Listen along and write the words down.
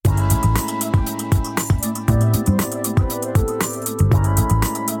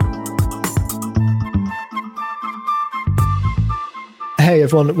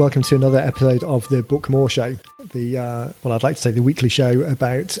everyone, welcome to another episode of the Book More Show. I'd like to say the weekly show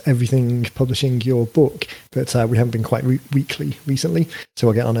about everything publishing your book, but we haven't been quite weekly recently, so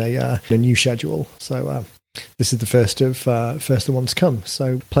we'll get on a new schedule. So this is the first of the ones to come.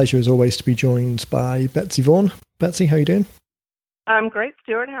 So pleasure as always to be joined by Betsy Vaughan. Betsy, how are you doing? I'm great,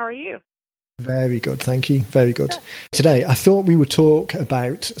 Stuart. How are you? Very good, thank you. Very good. Today, I thought we would talk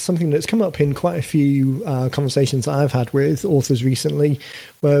about something that's come up in quite a few conversations that I've had with authors recently,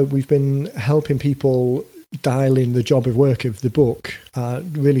 where we've been helping people dial in the job of work of the book,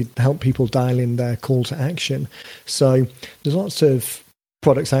 really help people dial in their call to action. So there's lots of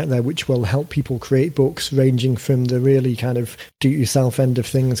products out there which will help people create books, ranging from the really kind of do-it-yourself end of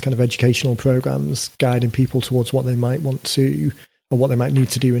things, kind of educational programs, guiding people towards what they might want to or what they might need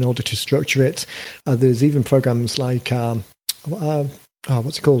to do in order to structure it. There's even programs like,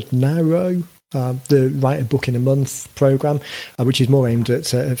 what's it called? Narrow, the Write a Book in a Month program, which is more aimed at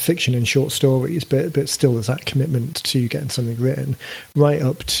fiction and short stories, but still there's that commitment to getting something written, right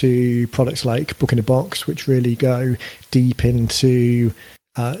up to products like Book in a Box, which really go deep into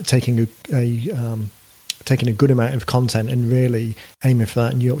taking a good amount of content and really aiming for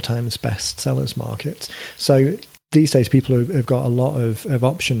that New York Times bestsellers market. So these days, people have got a lot of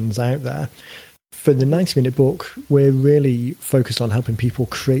options out there. For the 90-minute book, we're really focused on helping people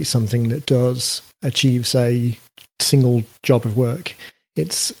create something that achieves a single job of work.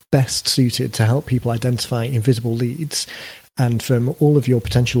 It's best suited to help people identify invisible leads, and from all of your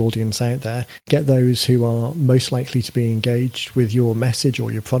potential audience out there, get those who are most likely to be engaged with your message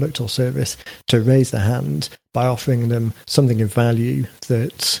or your product or service to raise their hand by offering them something of value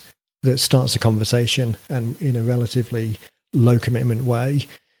that starts a conversation and in a relatively low commitment way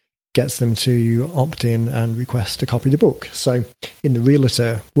gets them to opt in and request a copy of the book. So in the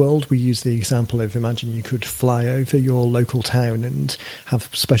realtor world, we use the example of, imagine you could fly over your local town and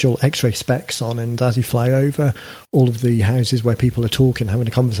have special x-ray specs on, and as you fly over, all of the houses where people are talking, having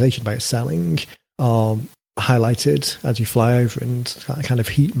a conversation about selling are highlighted as you fly over, and that kind of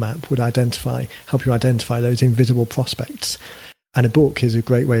heat map would help you identify those invisible prospects. And a book is a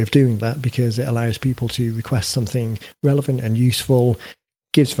great way of doing that because it allows people to request something relevant and useful,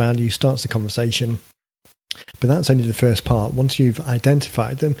 gives value, starts the conversation. But that's only the first part. Once you've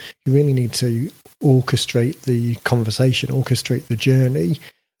identified them, you really need to orchestrate the conversation, orchestrate the journey,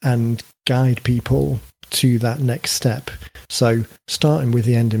 and guide people to that next step. So starting with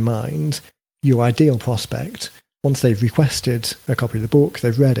the end in mind, your ideal prospect, once they've requested a copy of the book,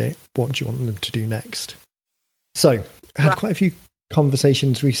 they've read it, what do you want them to do next? So I had quite a few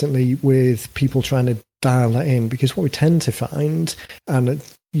conversations recently with people trying to dial that in, because what we tend to find, and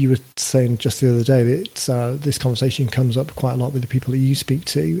you were saying just the other day that this conversation comes up quite a lot with the people that you speak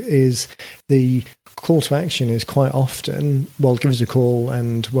to, is the call to action is quite often, well, give us a call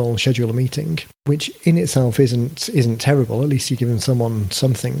and we'll schedule a meeting, which in itself isn't terrible. At least you're giving someone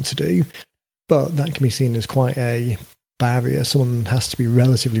something to do, but that can be seen as quite a barrier. Someone has to be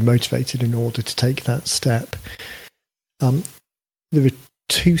relatively motivated in order to take that step. There are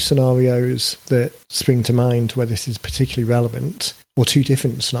two scenarios that spring to mind where this is particularly relevant, or two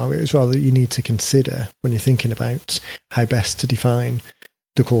different scenarios rather, that you need to consider when you're thinking about how best to define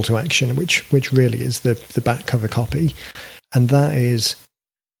the call to action, which really is the back cover copy. And that is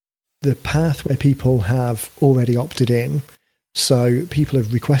the path where people have already opted in. So people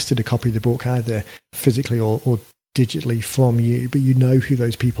have requested a copy of the book either physically or digitally from you, but you know who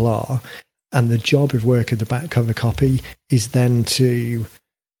those people are. And the job of work of the back cover copy is then to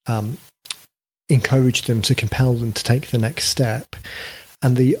encourage them, to compel them to take the next step.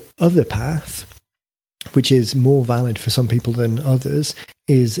 And the other path, which is more valid for some people than others,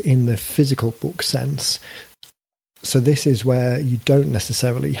 is in the physical book sense. So this is where you don't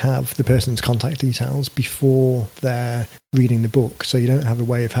necessarily have the person's contact details before they're reading the book. So you don't have a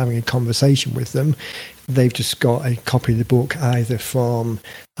way of having a conversation with them. They've just got a copy of the book either from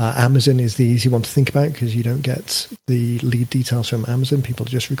Amazon is the easy one to think about, because you don't get the lead details from Amazon. People are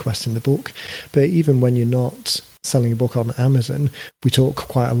just requesting the book. But even when you're not selling a book on Amazon, we talk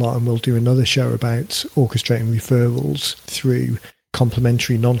quite a lot, and we'll do another show about orchestrating referrals through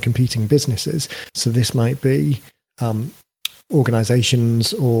complementary non-competing businesses. So this might be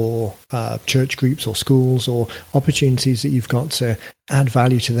organizations or church groups or schools, or opportunities that you've got to add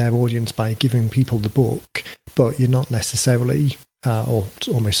value to their audience by giving people the book, but you're not necessarily or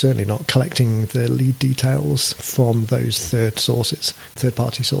almost certainly not collecting the lead details from those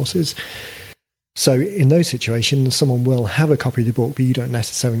third-party sources. So in those situations, someone will have a copy of the book, but you don't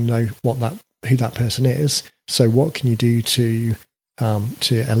necessarily know who that person is. So what can you do to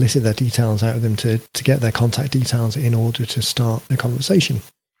to elicit their details out of them, to get their contact details in order to start a conversation.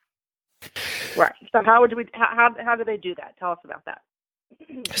 Right. So how do they do that? Tell us about that.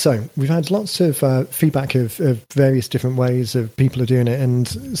 So we've had lots of feedback of various different ways of people are doing it, and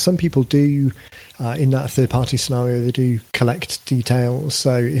some people do, in that third-party scenario, they do collect details.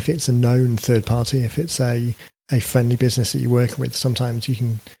 So if it's a known third party, if it's a friendly business that you're working with, sometimes you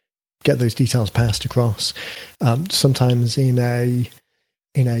can get those details passed across. Sometimes in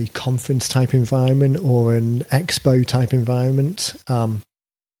a conference type environment or an expo type environment,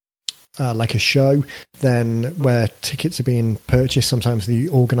 like a show, then where tickets are being purchased, sometimes the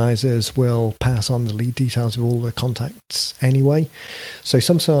organisers will pass on the lead details of all the contacts anyway. So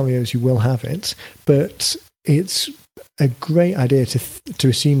some scenarios you will have it, but it's a great idea to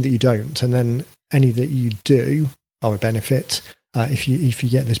assume that you don't, and then any that you do are a benefit if you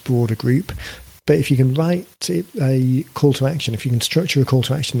get this broader group. But if you can write a call to action, if you can structure a call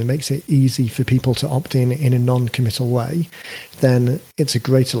to action that makes it easy for people to opt in a non-committal way, then it's a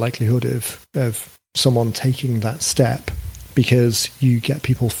greater likelihood of someone taking that step, because you get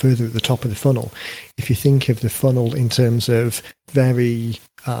people further at the top of the funnel. If you think of the funnel in terms of very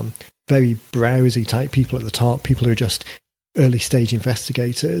browsy type people at the top, people who are just early stage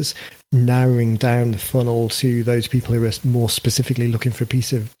investigators, narrowing down the funnel to those people who are more specifically looking for a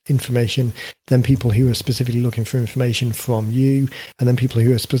piece of information, then people who are specifically looking for information from you, and then people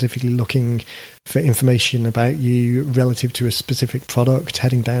who are specifically looking for information about you relative to a specific product,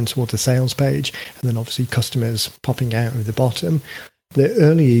 heading down towards the sales page, and then obviously customers popping out of the bottom. The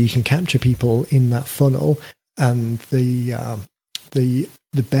earlier you can capture people in that funnel, and the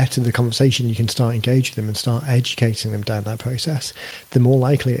better the conversation you can start engaging them and start educating them down that process, the more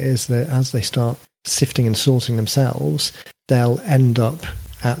likely it is that as they start sifting and sorting themselves, they'll end up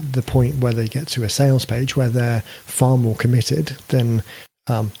at the point where they get to a sales page where they're far more committed than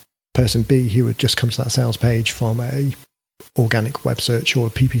person B, who would just come to that sales page from a organic web search or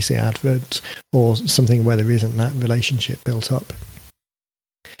a PPC advert or something where there isn't that relationship built up.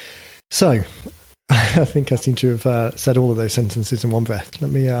 So I think I seem to have said all of those sentences in one breath.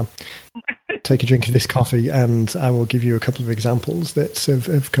 Let me take a drink of this coffee, and I will give you a couple of examples that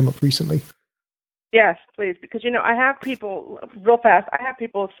have come up recently. Yes, please, because I have people real fast. I have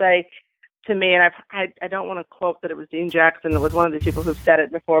people say to me, and I don't want to quote that it was Dean Jackson. It was one of the people who've said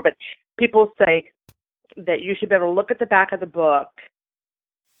it before, but people say that you should be able to look at the back of the book.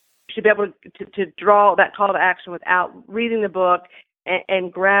 You should be able to draw that call to action without reading the book,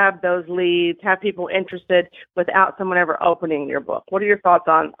 and grab those leads, have people interested without someone ever opening your book. What are your thoughts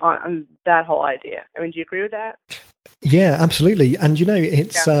on that whole idea? I mean, do you agree with that? Yeah, absolutely. And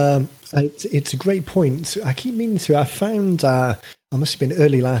it's a great point. I keep meaning to. I found I must have been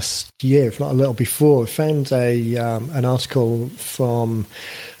early last year, if not a little before. I found an article from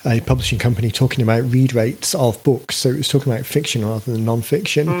a publishing company talking about read rates of books. So it was talking about fiction rather than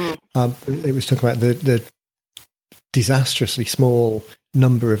non-fiction. It was talking about the disastrously small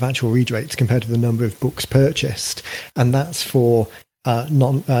number of actual read rates compared to the number of books purchased, and that's for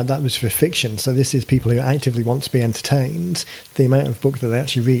that was for fiction. So this is people who actively want to be entertained. The amount of book that they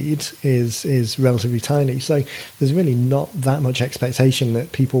actually read is relatively tiny. So there's really not that much expectation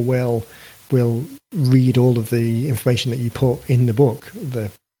that people will read all of the information that you put in the book. The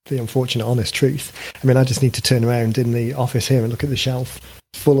unfortunate honest truth. I mean, I just need to turn around in the office here and look at the shelf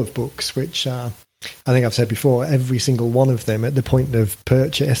full of books, which I think I've said before, every single one of them at the point of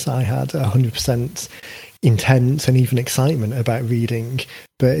purchase, I had 100% intent and even excitement about reading.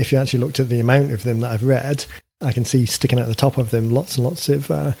 But if you actually looked at the amount of them that I've read, I can see sticking at the top of them lots and lots of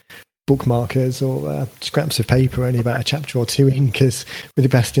bookmarkers or scraps of paper, only about a chapter or two in, because with the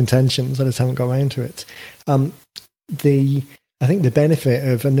best intentions, I just haven't got around to it. I think the benefit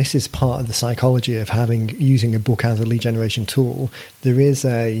of, and this is part of the psychology of using a book as a lead generation tool, there is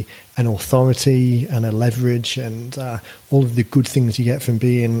an authority and a leverage, and all of the good things you get from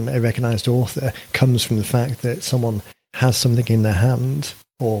being a recognized author comes from the fact that someone has something in their hand,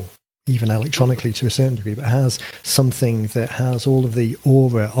 or even electronically to a certain degree, but has something that has all of the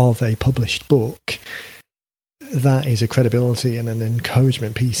aura of a published book. That is a credibility and an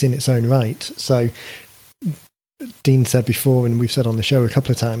encouragement piece in its own right. So Dean said before, and we've said on the show a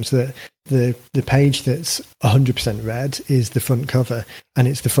couple of times, that the page that's 100% read is the front cover, and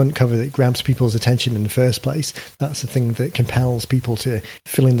it's the front cover that grabs people's attention in the first place. That's the thing that compels people to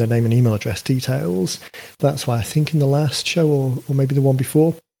fill in their name and email address details. That's why I think in the last show, or maybe the one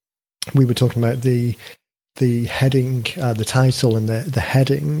before, we were talking about the heading, the title and the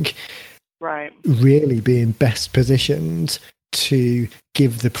heading, right, really being best positioned to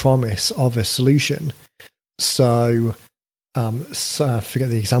give the promise of a solution. So so I forget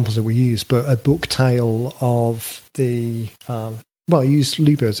the examples that we use, but a book title of the, I use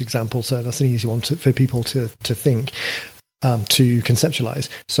Luber's example, so that's an easy one for people to think, to conceptualize.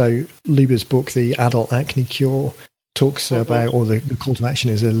 So Luber's book, The Adult Acne Cure, talks about, or the call to action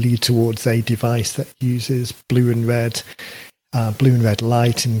is a lead towards a device that uses blue and red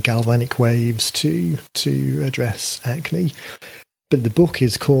light and galvanic waves to address acne. But the book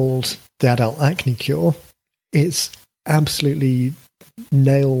is called The Adult Acne Cure. It's absolutely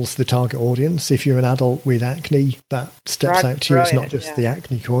nails the target audience. If you're an adult with acne, that steps out to you. It's not just the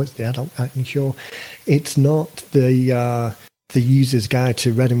acne cure, it's the adult acne cure. It's not the user's guide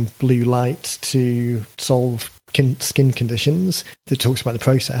to red and blue light to solve skin conditions that talks about the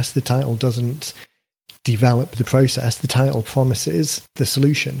process. The title doesn't develop the process. The title promises the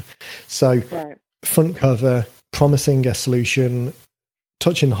solution. So front cover, promising a solution,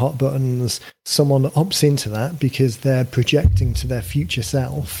 touching the hot buttons, someone opts into that because they're projecting to their future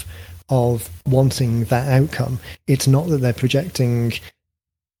self of wanting that outcome. It's not that they're projecting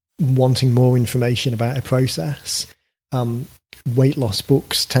wanting more information about a process. Weight loss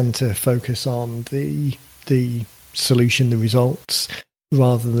books tend to focus on the solution, the results,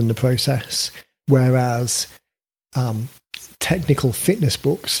 rather than the process, whereas technical fitness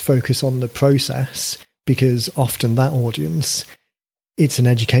books focus on the process because often that audience, it's an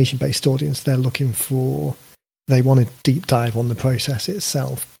education-based audience. They want a deep dive on the process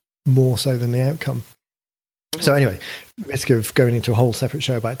itself more so than the outcome. So anyway, risk of going into a whole separate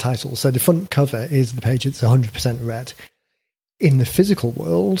show about titles. So the front cover is the page that's 100% red. In the physical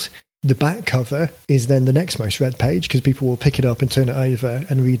world, the back cover is then the next most read page because people will pick it up and turn it over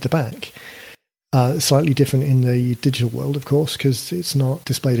and read the back. Slightly different in the digital world, of course, because it's not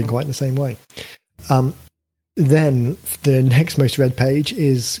displayed in quite the same way. Then the next most read page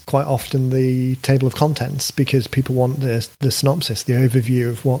is quite often the table of contents because people want the synopsis, the overview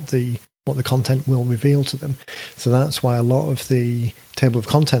of what the content will reveal to them. So that's why a lot of the table of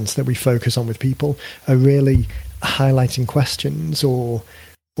contents that we focus on with people are really highlighting questions or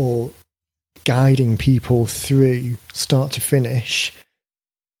guiding people through start to finish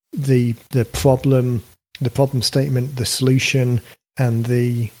the problem statement, the solution, and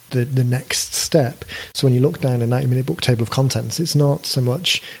the next step. So when you look down a 90-minute book table of contents, it's not so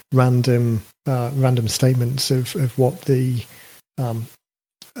much random statements of what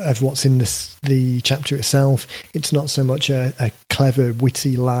of what's in the chapter itself. It's not so much a clever,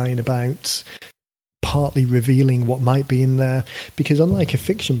 witty line about partly revealing what might be in there, because unlike a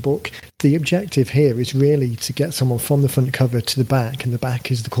fiction book, the objective here is really to get someone from the front cover to the back, and the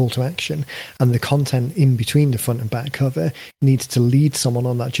back is the call to action, and the content in between the front and back cover needs to lead someone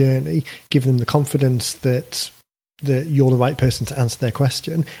on that journey, give them the confidence that you're the right person to answer their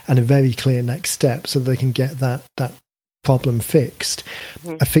question, and a very clear next step so they can get that problem fixed.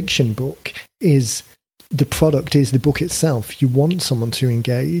 A fiction book is the product, is the book itself. You want someone to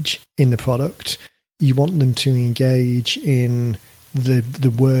engage in the product. You want them to engage in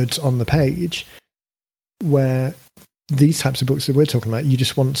the words on the page, where these types of books that we're talking about, you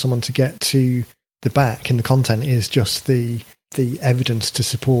just want someone to get to the back, and the content is just the evidence to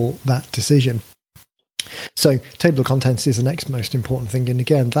support that decision. So table of contents is the next most important thing. And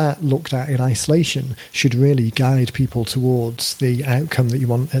again, that looked at in isolation should really guide people towards the outcome that you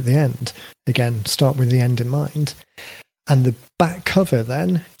want at the end. Again, start with the end in mind. And the back cover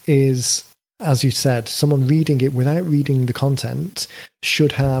then is, as you said, someone reading it without reading the content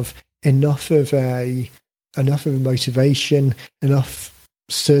should have enough of a motivation, enough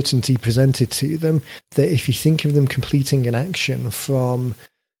certainty presented to them that if you think of them completing an action from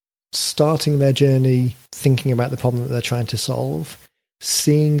starting their journey, thinking about the problem that they're trying to solve,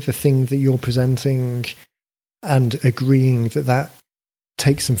 seeing the thing that you're presenting and agreeing that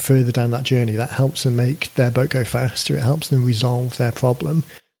takes them further down that journey, that helps them make their boat go faster, it helps them resolve their problem.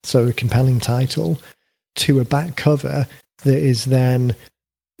 So a compelling title, to a back cover that is then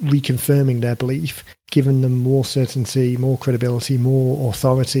reconfirming their belief, giving them more certainty, more credibility, more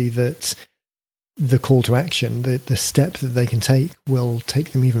authority that the call to action, the step that they can take will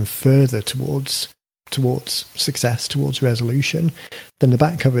take them even further towards success, towards resolution. Then the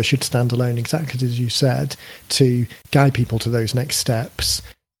back cover should stand alone, exactly as you said, to guide people to those next steps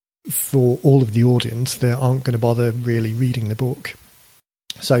for all of the audience that aren't going to bother really reading the book.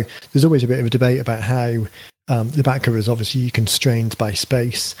 So there's always a bit of a debate about how the back cover is obviously constrained by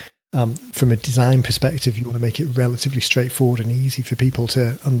space. From a design perspective, you want to make it relatively straightforward and easy for people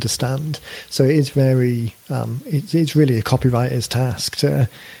to understand. So it is very, it's really a copywriter's task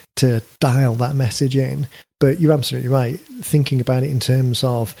to dial that message in. But you're absolutely right. Thinking about it in terms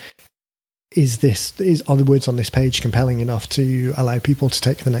of are the words on this page compelling enough to allow people to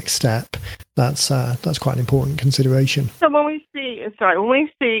take the next step? That's quite an important consideration. So when we see,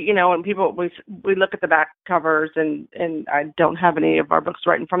 when people, we look at the back covers, and I don't have any of our books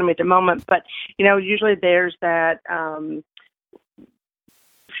right in front of me at the moment, but, usually there's that,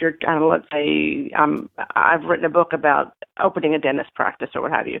 if you're, let's say, I've written a book about opening a dentist practice or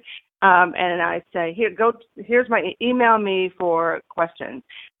what have you. And I say, here's my email me for questions.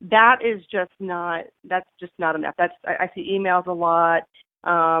 That's just not enough. I see emails a lot.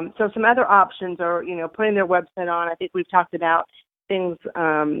 So some other options are, putting their website on. I think we've talked about things,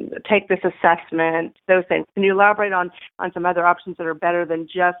 take this assessment, those things. Can you elaborate on some other options that are better than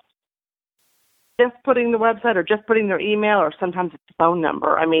just putting the website or just putting their email, or sometimes it's the phone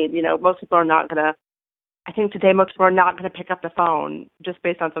number? I mean, most people are not going to, I think today most people are not going to pick up the phone just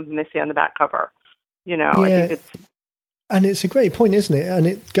based on something they see on the back cover. Yeah. I think and it's a great point, isn't it? And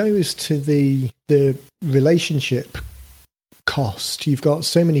it goes to the relationship cost. You've got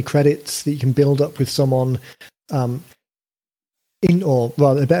so many credits that you can build up with someone, or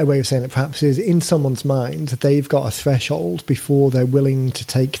rather, a better way of saying it perhaps is, in someone's mind, they've got a threshold before they're willing to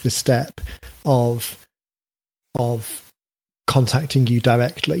take the step of contacting you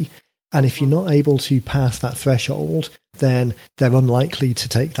directly. And if you're not able to pass that threshold, then they're unlikely to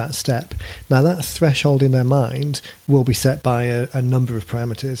take that step. Now, that threshold in their mind will be set by a number of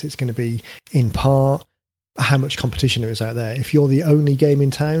parameters. It's going to be, in part, how much competition there is out there. If you're the only game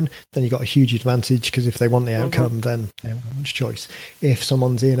in town, then you've got a huge advantage, because if they want the outcome, then they don't have much choice. If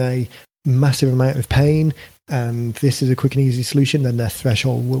someone's in a massive amount of pain and this is a quick and easy solution, then their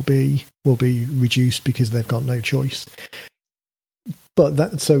threshold will be reduced because they've got no choice.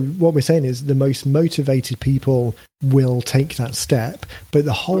 But so what we're saying is the most motivated people will take that step, but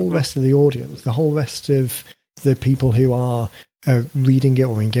the whole rest of the audience, the whole rest of the people who are reading it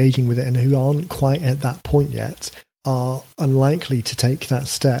or engaging with it and who aren't quite at that point yet, are unlikely to take that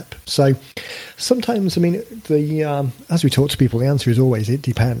step. So sometimes, I mean, as we talk to people, the answer is always it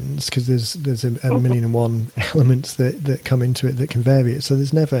depends, because there's a million and one elements that come into it that can vary it. So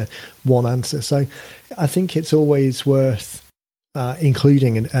there's never one answer. So I think it's always worth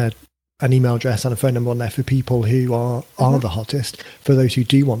including an email address and a phone number on there for people who are the hottest, for those who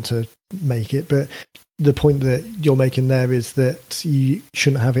do want to make it. But the point that you're making there is that you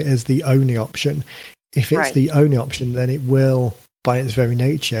shouldn't have it as the only option. If it's the only option, then it will, by its very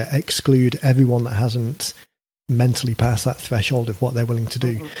nature, exclude everyone that hasn't mentally passed that threshold of what they're willing to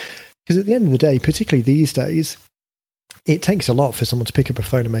do. Because at the end of the day, particularly these days, it takes a lot for someone to pick up a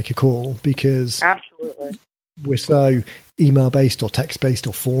phone and make a call, because absolutely, we're so email-based or text-based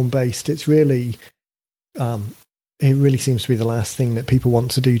or form-based. It's really, it really seems to be the last thing that people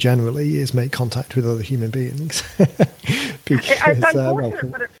want to do generally, is make contact with other human beings. Because, it's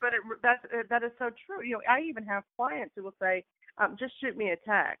unfortunate, that is so true. I even have clients who will say, just shoot me a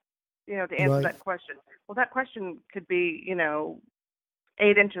text, to answer that question. Well, that question could be,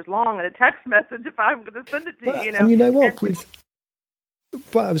 8 inches long in a text message if I'm going to send it to you. And you know what?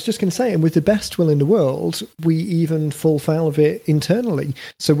 But I was just going to say, and with the best will in the world, we even fall foul of it internally.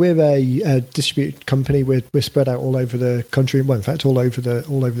 So we're a distributed company. We're spread out all over the country. Well, in fact, all over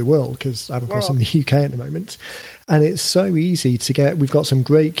the world, because I'm of course in the UK at the moment. And it's so easy to get. We've got some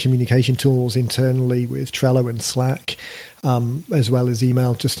great communication tools internally with Trello and Slack, as well as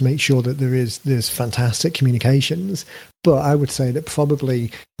email, just to make sure that there's fantastic communications. But I would say that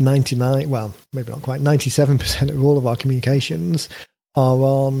probably 99, well, maybe not quite, 97% of all of our communications are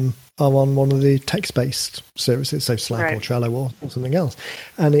on one of the text-based services, so Slack or Trello or something else.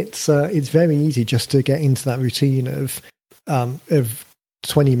 And it's very easy just to get into that routine of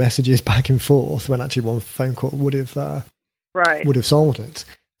 20 messages back and forth, when actually one phone call would have solved it.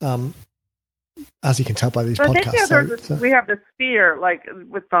 As you can tell by these podcasts. We have this fear, like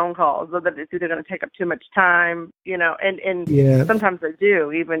with phone calls, that it's either going to take up too much time, and sometimes they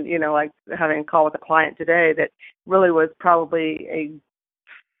do. Even, like having a call with a client today that really was probably a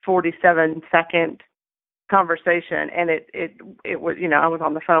 47-second conversation, and it was, I was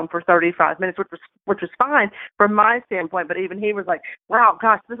on the phone for 35 minutes, which was fine from my standpoint. But even he was like, "Wow,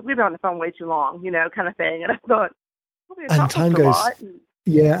 gosh, we've been on the phone way too long," kind of thing. And I thought, and time goes.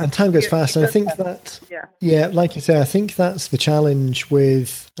 Yeah, and time goes fast. And I think that, like you say, I think that's the challenge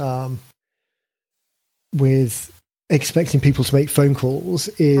with expecting people to make phone calls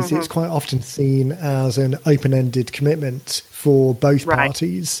is it's quite often seen as an open-ended commitment for both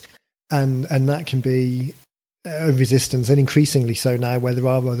parties. And that can be a resistance, and increasingly so now where there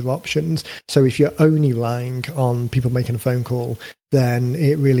are other options. So if you're only relying on people making a phone call, then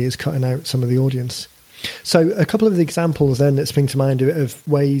it really is cutting out some of the audience. So a couple of the examples then that spring to mind of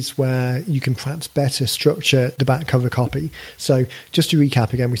ways where you can perhaps better structure the back cover copy. So just to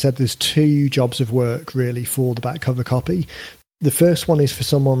recap again, we said there's 2 jobs of work really for the back cover copy. The first one is for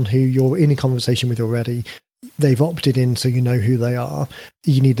someone who you're in a conversation with already. They've opted in, so you know who they are.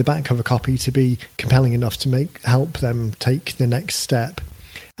 You need the back cover copy to be compelling enough to help them take the next step.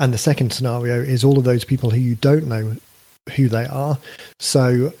 And the second scenario is all of those people who you don't know who they are.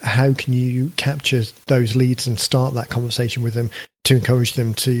 So how can you capture those leads and start that conversation with them to encourage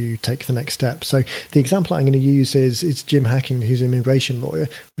them to take the next step? So the example I'm going to use is Jim Hacking, who's an immigration lawyer.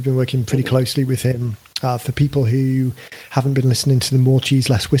 We've been working pretty closely with him. For people who haven't been listening to the More Cheese,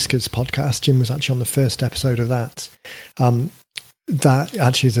 Less Whiskers podcast, Jim was actually on the first episode of that. That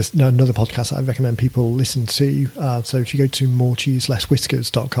actually is another podcast that I recommend people listen to. So if you go to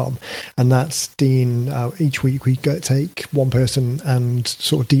morecheeselesswhiskers.com, and that's Dean, each week we take one person and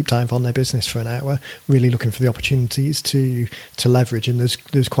sort of deep dive on their business for an hour, really looking for the opportunities to leverage. And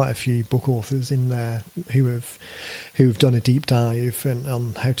there's quite a few book authors in there who've done a deep dive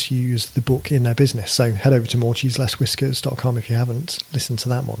on how to use the book in their business. So head over to morecheeselesswhiskers.com if you haven't listened to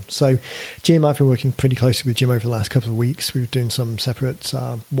that one. So Jim, I've been working pretty closely with Jim over the last couple of weeks. We've been doing some separate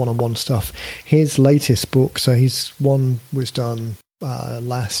one-on-one stuff. His latest book, so his one was done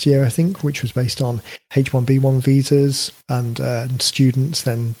last year, I think, which was based on H1B1 visas and students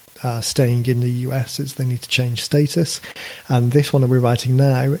then staying in the US as they need to change status. And this one that we're writing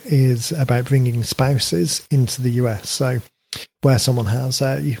now is about bringing spouses into the US. So where someone has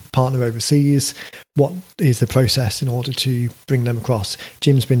a partner overseas, what is the process in order to bring them across?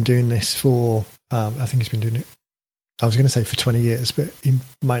 Jim's been doing this for, I think he's been doing it, I was going to say for 20 years, but he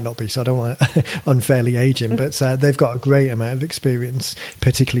might not be, so I don't want to unfairly age him. But they've got a great amount of experience,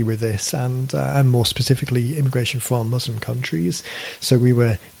 particularly with this, and more specifically, immigration from Muslim countries. So we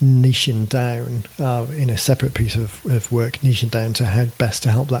were niching down in a separate piece of work, niching down to how best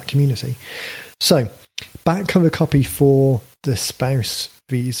to help that community. So back cover copy for the spouse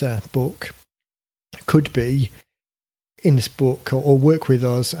visa book could be in this book, or work with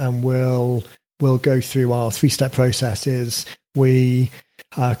us, and we'll go through our 3-step processes. We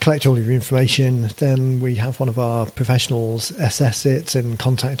collect all of your information, then we have one of our professionals assess it and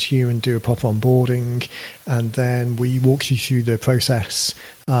contact you and do a proper onboarding, and then we walk you through the process.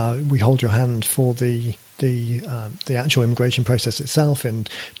 We hold your hand for the actual immigration process itself and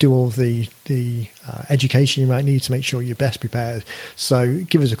do all the education you might need to make sure you're best prepared. So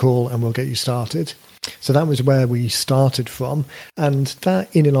give us a call and we'll get you started. So that was where we started from, and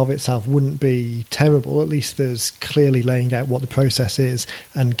that in and of itself wouldn't be terrible. At least there's clearly laying out what the process is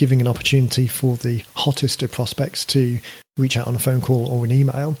and giving an opportunity for the hottest of prospects to reach out on a phone call or an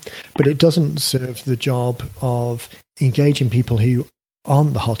email. But it doesn't serve the job of engaging people who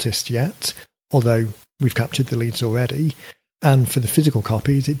aren't the hottest yet, although we've captured the leads already. And for the physical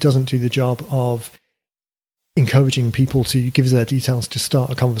copies, it doesn't do the job of encouraging people to give us their details to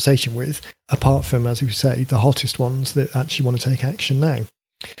start a conversation with, apart from, as we say, the hottest ones that actually want to take action now.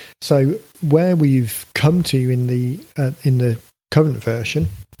 So where we've come to in the current version,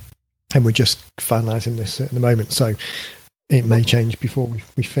 and we're just finalising this at the moment, so it may change before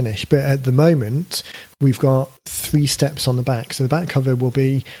we finish, but at the moment we've got 3 steps on the back. So the back cover will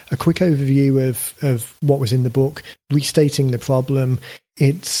be a quick overview of what was in the book, restating the problem.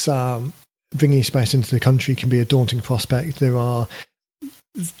 It's bringing a spouse into the country can be a daunting prospect. There are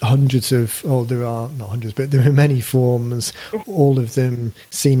there are many forms, all of them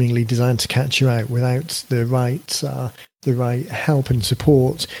seemingly designed to catch you out. Without the right help and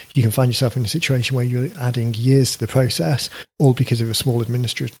support, you can find yourself in a situation where you're adding years to the process, all because of a small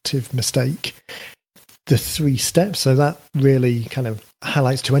administrative mistake. The 3 steps, so that really kind of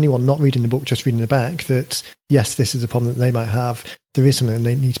highlights to anyone not reading the book, just reading the back, that yes, this is a problem that they might have. There is something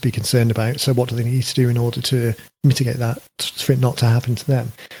they need to be concerned about. So what do they need to do in order to mitigate that, for it not to happen to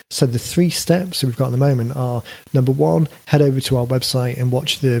them? So the 3 steps that we've got at the moment are, number 1, head over to our website and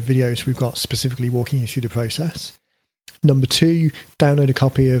watch the videos we've got specifically walking you through the process. Number 2, download a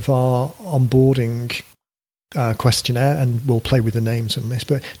copy of our onboarding questionnaire, and we'll play with the names on this,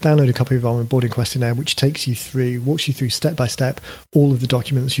 but download a copy of our onboarding questionnaire, which walks you through step by step all of the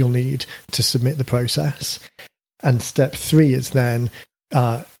documents you'll need to submit the process. And step 3 is then,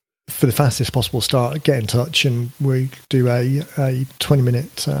 for the fastest possible start, get in touch and we do a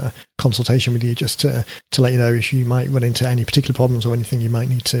 20-minute consultation with you just to let you know if you might run into any particular problems or anything you might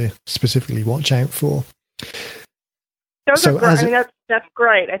need to specifically watch out for. Those are great. I mean, that's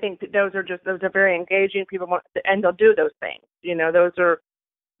great. I think those are very engaging. People want, and they'll do those things. You know, those are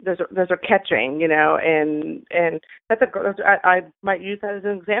those are catching, and I might use that as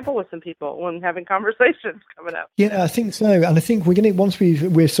an example with some people when having conversations coming up. Yeah, I think so, and I think once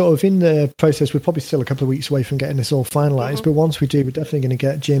we're sort of in the process. We're probably still a couple of weeks away from getting this all finalised, but once we do, we're definitely going to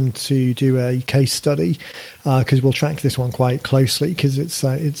get Jim to do a case study because we'll track this one quite closely because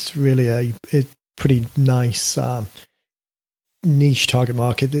it's really a pretty nice. Niche target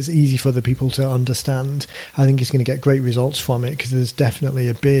market that's easy for the people to understand. I think it's going to get great results from it because there's definitely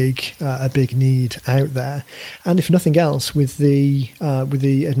a big need out there. And if nothing else, with the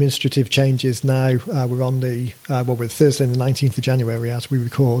administrative changes now, we're on we're Thursday the 19th of January as we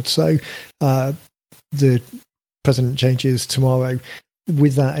record. So the president changes tomorrow.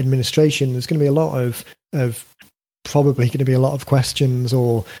 With that administration, there's going to be a lot of probably going to be a lot of questions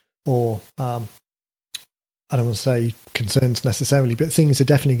or I don't want to say concerns necessarily, but things are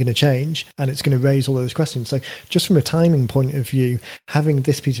definitely going to change and it's going to raise all those questions. So just from a timing point of view, having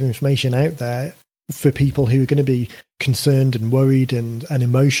this piece of information out there for people who are going to be concerned and worried and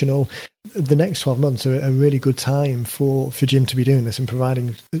emotional, the next 12 months are a really good time for Jim to be doing this and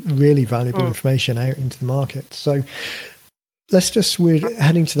providing really valuable information out into the market. So we're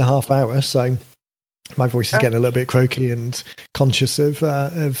heading to the half hour. So my voice is getting a little bit croaky and conscious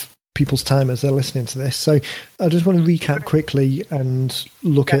of people's time as they're listening to this. So I just want to recap quickly and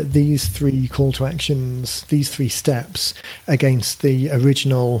look at these three call to actions, these three steps against the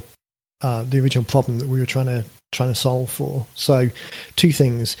original problem that we were trying to solve for. So two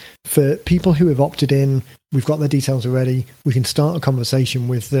things. For people who have opted in, we've got their details already. We can start a conversation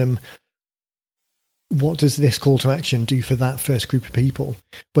with them. What does this call to action do for that first group of people?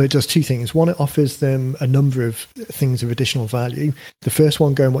 Well, it does two things. One, it offers them a number of things of additional value. The first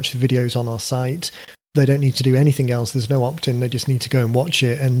one, go and watch the videos on our site. They don't need to do anything else. There's no opt-in. They just need to go and watch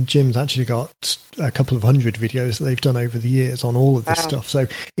it. And Jim's actually got a couple of hundred videos that they've done over the years on all of this stuff. So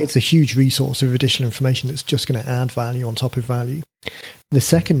it's a huge resource of additional information that's just going to add value on top of value. The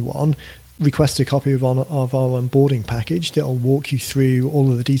second one, request a copy of our onboarding package that'll walk you through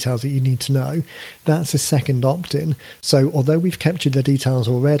all of the details that you need to know. That's a second opt-in. So although we've captured their details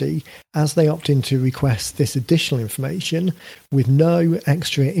already, as they opt in to request this additional information with no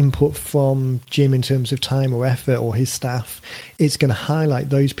extra input from Jim in terms of time or effort or his staff, it's going to highlight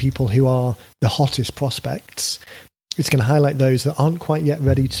those people who are the hottest prospects. It's going to highlight those that aren't quite yet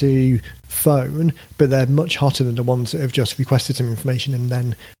ready to phone, but they're much hotter than the ones that have just requested some information and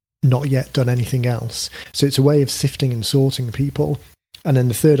then not yet done anything else. So it's a way of sifting and sorting people. And then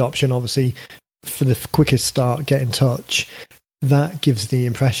the third option, obviously, for the quickest start, get in touch. That gives the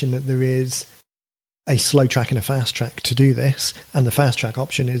impression that there is a slow track and a fast track to do this. And the fast track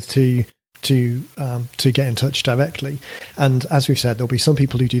option is to get in touch directly. And as we've said, there'll be some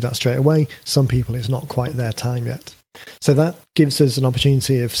people who do that straight away. Some people, it's not quite their time yet. So that gives us an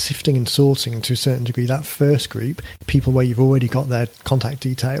opportunity of sifting and sorting to a certain degree. That first group, people where you've already got their contact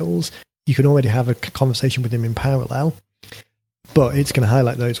details, you can already have a conversation with them in parallel, but it's going to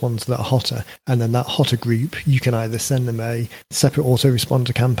highlight those ones that are hotter. And then that hotter group, you can either send them a separate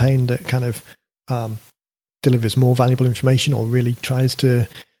autoresponder campaign that kind of delivers more valuable information or really tries to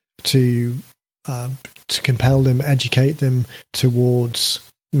compel them, educate them towards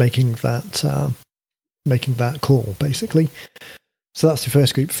making that call, basically. So that's the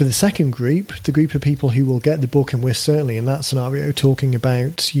first group. For the second group, the group of people who will get the book, and we're certainly in that scenario talking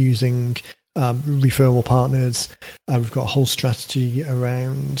about using referral partners. We've got a whole strategy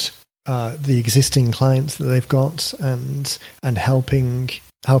around the existing clients that they've got and helping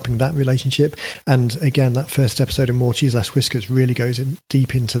that relationship. And again, that first episode of More Cheese, Less Whiskers really goes in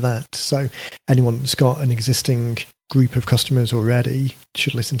deep into that. So anyone that's got an existing group of customers already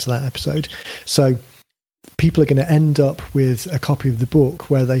should listen to that episode. So people are going to end up with a copy of the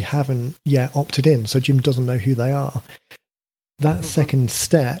book where they haven't yet opted in. So Jim doesn't know who they are. That second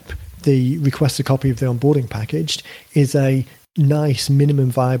step, the request a copy of the onboarding package, is a nice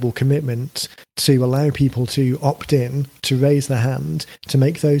minimum viable commitment to allow people to opt in, to raise their hand, to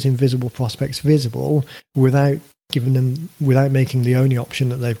make those invisible prospects visible without making the only option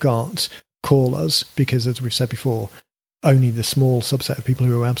that they've got call us, because as we've said before, only the small subset of people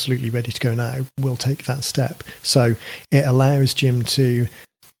who are absolutely ready to go now will take that step. So it allows Jim to,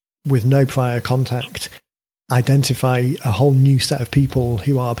 with no prior contact, identify a whole new set of people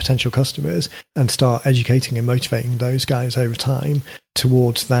who are potential customers and start educating and motivating those guys over time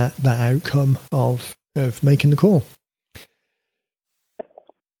towards that outcome of making the call.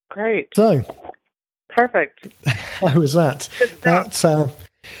 Great. So perfect. How was that? That's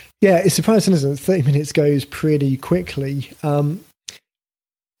yeah, it's surprising, isn't it? 30 minutes goes pretty quickly.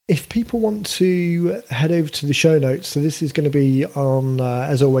 if people want to head over to the show notes, so this is going to be on,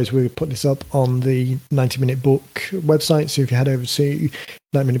 as always, we put this up on the 90-Minute Book website. So if you head over to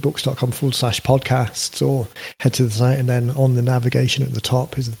 90minutebooks.com/podcasts or head to the site, and then on the navigation at the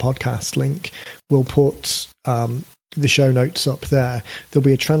top is the podcast link, we'll put the show notes up there. There'll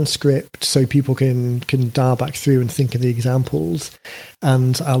be a transcript so people can dial back through and think of the examples.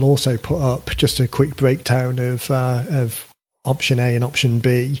 And I'll also put up just a quick breakdown of option A and option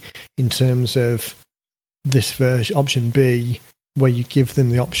B in terms of this version. Option B, where you give them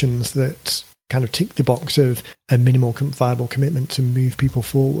the options that kind of tick the box of a minimal viable commitment to move people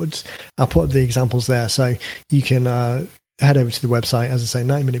forwards. I'll put up the examples there so you can head over to the website, as I say,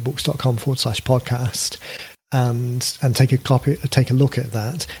 90minutebooks.com/podcast, and take a look at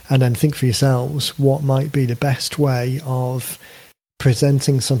that, and then think for yourselves what might be the best way of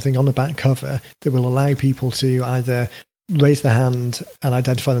presenting something on the back cover that will allow people to either raise their hand and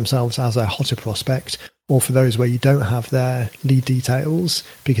identify themselves as a hotter prospect, or for those where you don't have their lead details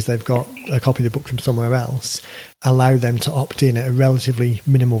because they've got a copy of the book from somewhere else, allow them to opt in at a relatively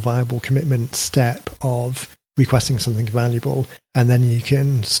minimal viable commitment step of requesting something valuable, and then you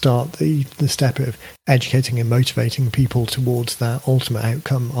can start the step of educating and motivating people towards that ultimate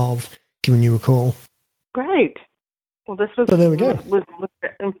outcome of giving you a call. Great. Well, this was, there we go. was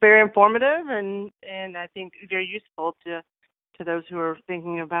very informative and I think very useful to those who are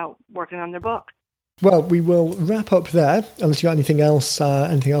thinking about working on their book. Well, we will wrap up there, unless you got anything else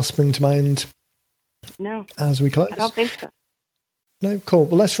spring to mind. No. As we close? I don't think so. No, cool.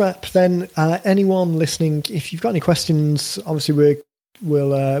 Well, let's wrap then. Anyone listening, if you've got any questions, obviously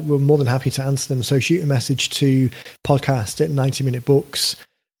we're more than happy to answer them. So shoot a message to podcast at 90-Minute Books,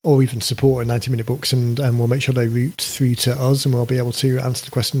 or even support at 90-Minute Books, and we'll make sure they route through to us, and we'll be able to answer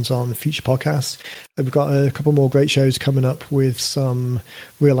the questions on future podcasts. We've got a couple more great shows coming up with some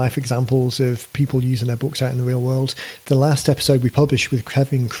real-life examples of people using their books out in the real world. The last episode we published with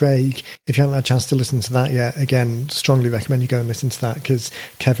Kevin Craig, if you haven't had a chance to listen to that yet, again, strongly recommend you go and listen to that, because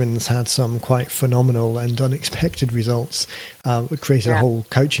Kevin's had some quite phenomenal and unexpected results. Created a whole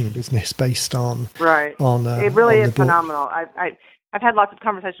coaching business based on... Right. It really is phenomenal. I've had lots of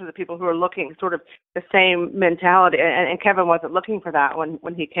conversations with people who are looking sort of the same mentality, and Kevin wasn't looking for that when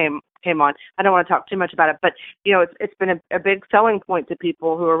he came on. I don't want to talk too much about it, but it's been a big selling point to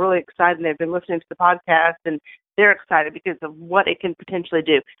people who are really excited, and they've been listening to the podcast, and they're excited because of what it can potentially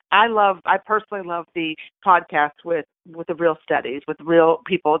do. I personally love the podcast with the real studies, with real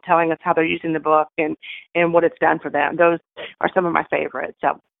people telling us how they're using the book and what it's done for them. Those are some of my favorites.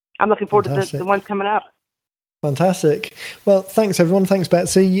 So I'm looking forward to the ones coming up. Fantastic. Well, thanks, everyone. Thanks,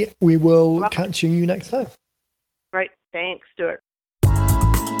 Betsy. We will catch you next time. Great. Thanks, Stuart.